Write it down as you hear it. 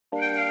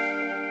I'm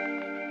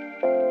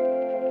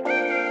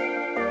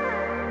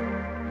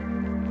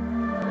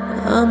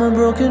a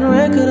broken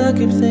record, I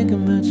keep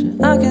thinking about you.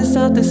 I can't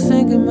stop this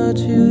thinking about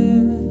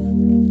you.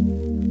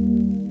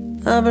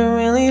 I've been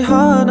really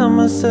hard on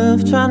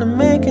myself, trying to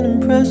make an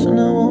impression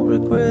I won't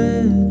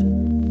regret.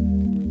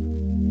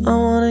 I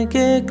wanna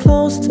get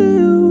close to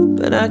you,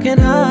 but I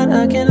can't hide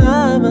my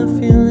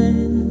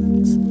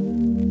feelings.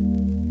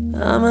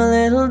 I'm a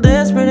little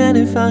desperate, and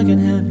if I can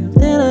have you,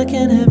 then I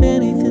can't have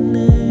anything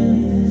else.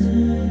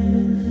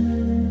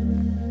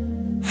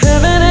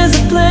 Heaven is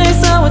a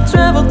place I would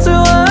travel to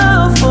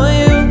all for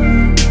you.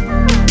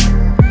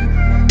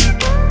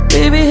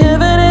 Baby,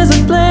 heaven is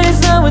a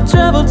place I would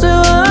travel to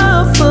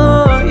all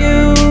for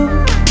you.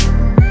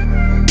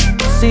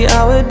 See,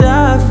 I would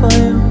die for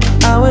you.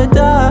 I would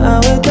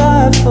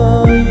die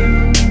for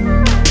you.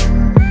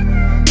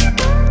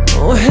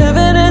 Oh,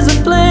 heaven is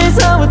a place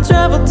I would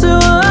travel to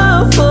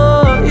all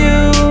for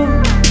you.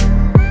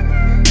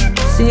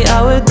 See,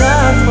 I would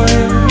die for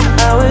you.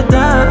 I would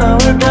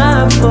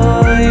die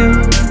for you.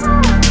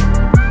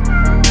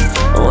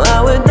 Oh,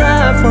 I would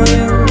die for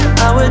you.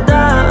 I would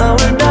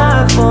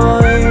die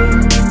for you.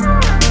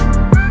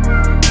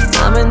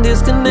 I've been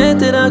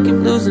disconnected, I keep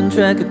losing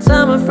track of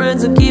time. My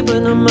friends are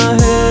keeping on my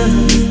head.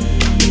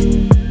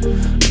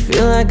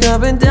 Feel like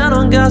I've been down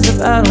on gossip,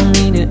 I don't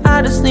need it.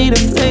 I just need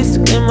a place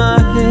to clear my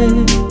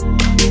head.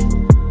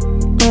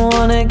 I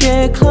wanna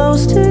get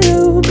close to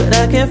you, but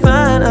I can't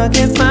find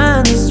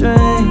the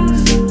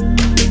strength.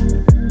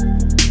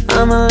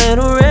 I'm a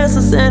little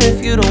restless, and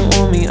if you don't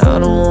want me, I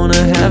don't wanna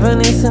have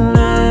anything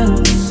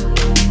else.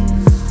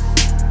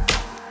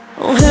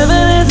 Oh,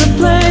 heaven is a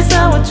place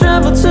I would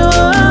travel to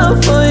all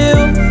for you.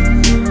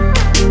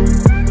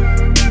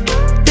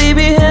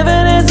 Baby,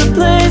 heaven is a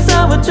place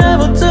I would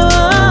travel to